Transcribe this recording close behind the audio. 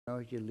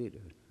Minority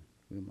Leader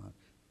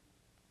remarks.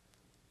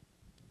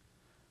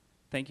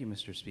 Thank you,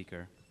 Mr.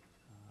 Speaker.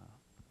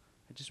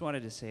 I just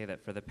wanted to say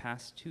that for the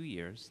past 2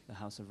 years, the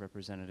House of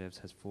Representatives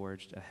has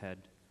forged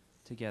ahead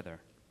together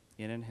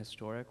in an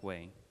historic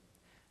way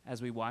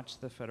as we watch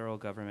the federal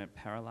government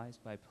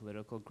paralyzed by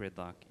political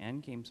gridlock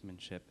and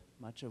gamesmanship,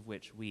 much of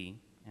which we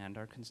and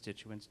our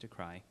constituents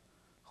decry.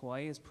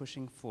 Hawaii is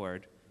pushing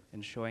forward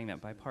and showing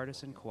that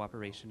bipartisan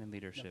cooperation and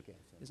leadership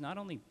is not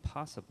only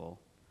possible,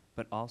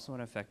 but also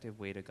an effective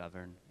way to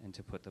govern and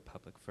to put the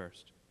public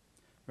first.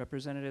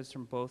 Representatives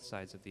from both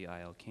sides of the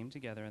aisle came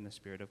together in the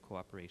spirit of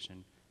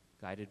cooperation,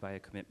 guided by a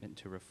commitment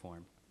to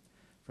reform.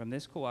 From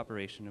this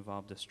cooperation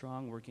evolved a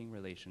strong working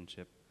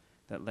relationship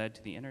that led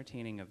to the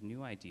entertaining of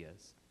new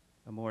ideas,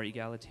 a more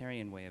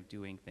egalitarian way of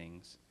doing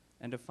things,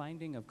 and a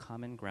finding of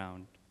common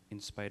ground in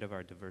spite of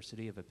our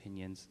diversity of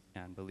opinions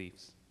and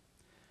beliefs.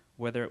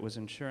 Whether it was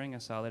ensuring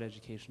a solid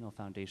educational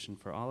foundation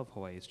for all of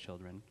Hawaii's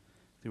children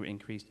through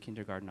increased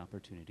kindergarten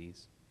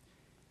opportunities,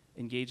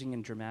 engaging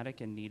in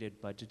dramatic and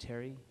needed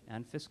budgetary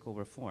and fiscal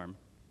reform,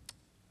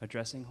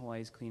 addressing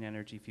Hawaii's clean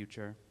energy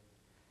future,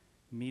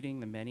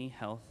 meeting the many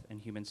health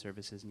and human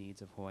services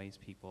needs of Hawaii's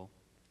people,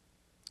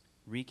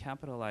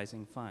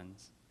 recapitalizing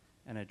funds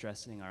and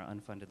addressing our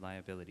unfunded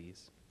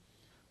liabilities,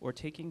 or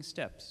taking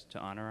steps to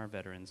honor our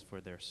veterans for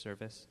their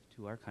service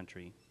to our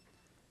country,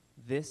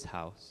 this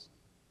House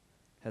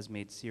has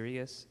made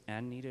serious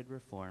and needed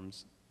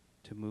reforms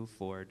to move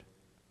forward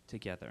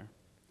together,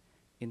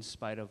 in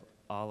spite of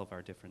all of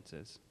our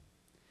differences.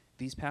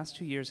 These past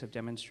 2 years have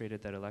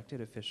demonstrated that elected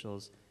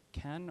officials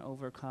can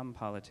overcome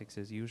politics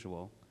as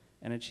usual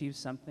and achieve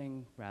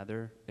something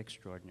rather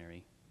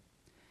extraordinary,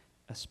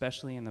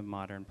 especially in the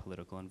modern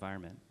political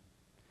environment.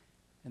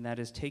 And that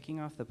is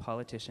taking off the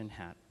politician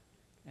hat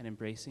and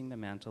embracing the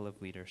mantle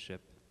of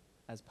leadership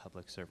as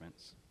public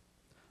servants.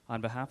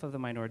 On behalf of the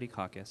Minority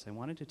Caucus, I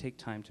wanted to take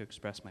time to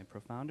express my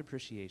profound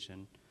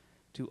appreciation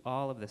to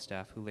all of the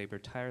staff who labor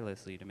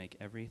tirelessly to make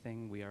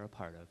everything we are a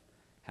part of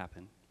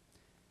happen.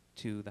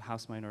 To the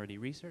House Minority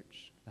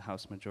Research, the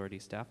House Majority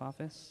Staff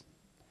Office,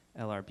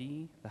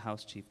 LRB, the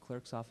House Chief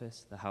Clerk's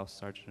Office, the House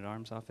Sergeant at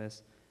Arms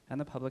Office, and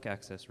the Public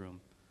Access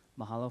Room,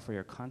 mahalo for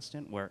your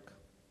constant work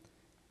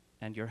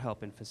and your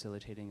help in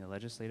facilitating the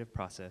legislative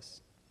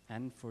process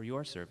and for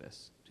your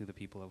service to the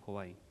people of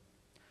Hawaii.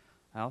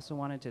 I also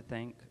wanted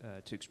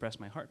to express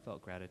my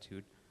heartfelt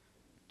gratitude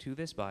to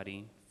this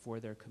body for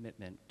their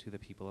commitment to the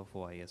people of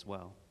Hawaii as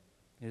well.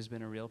 It has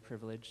been a real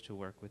privilege to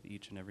work with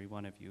each and every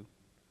one of you.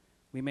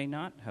 We may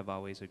not have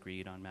always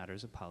agreed on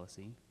matters of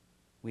policy.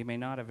 We may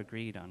not have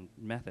agreed on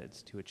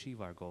methods to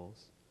achieve our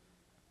goals.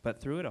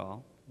 But through it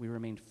all, we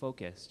remained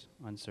focused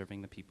on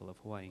serving the people of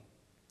Hawaii.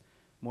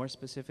 More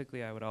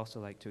specifically, I would also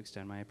like to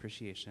extend my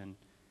appreciation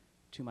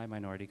to my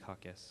Minority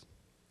Caucus.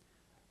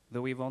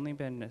 Though we've only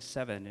been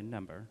 7 in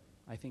number,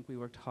 I think we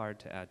worked hard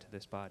to add to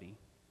this body.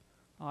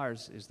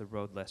 Ours is the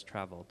road less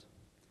traveled,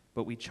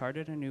 but we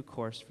charted a new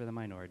course for the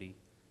minority,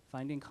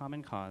 finding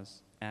common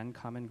cause and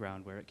common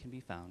ground where it can be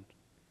found,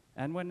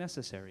 and when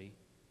necessary,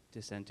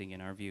 dissenting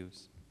in our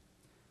views.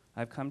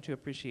 I've come to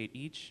appreciate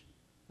each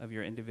of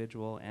your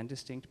individual and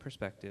distinct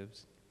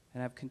perspectives,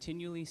 and have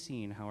continually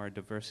seen how our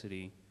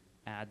diversity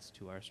adds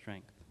to our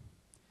strength.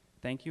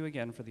 Thank you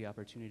again for the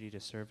opportunity to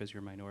serve as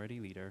your minority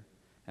leader,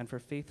 and for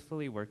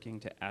faithfully working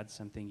to add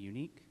something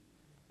unique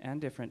and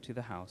different to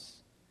the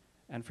House,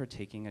 and for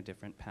taking a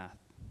different path.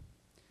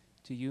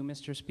 To you,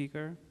 Mr.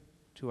 Speaker,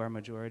 to our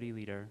majority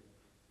leader,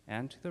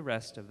 and to the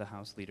rest of the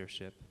House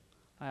leadership,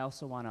 I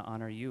also want to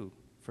honor you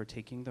for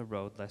taking the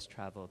road less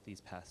traveled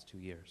these past 2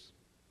 years.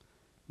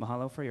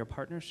 Mahalo for your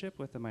partnership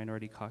with the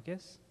Minority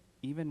Caucus,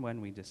 even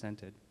when we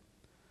dissented.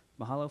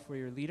 Mahalo for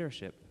your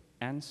leadership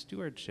and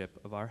stewardship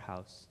of our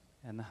House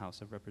and the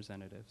House of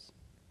Representatives.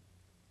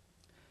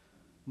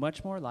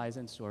 Much more lies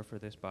in store for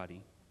this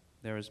body.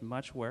 There is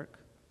much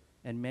work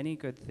and many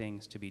good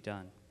things to be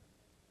done.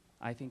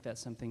 I think that's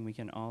something we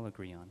can all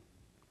agree on.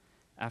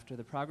 After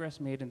the progress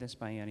made in this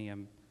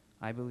biennium,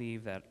 I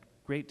believe that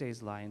great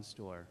days lie in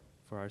store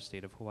for our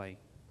state of Hawaii.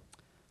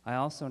 I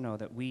also know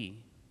that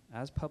we,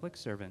 as public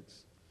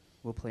servants,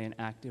 will play an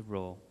active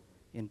role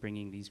in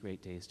bringing these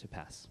great days to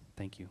pass.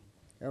 Thank you.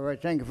 All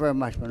right, thank you very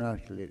much,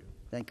 Minority Leader.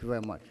 Thank you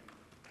very much.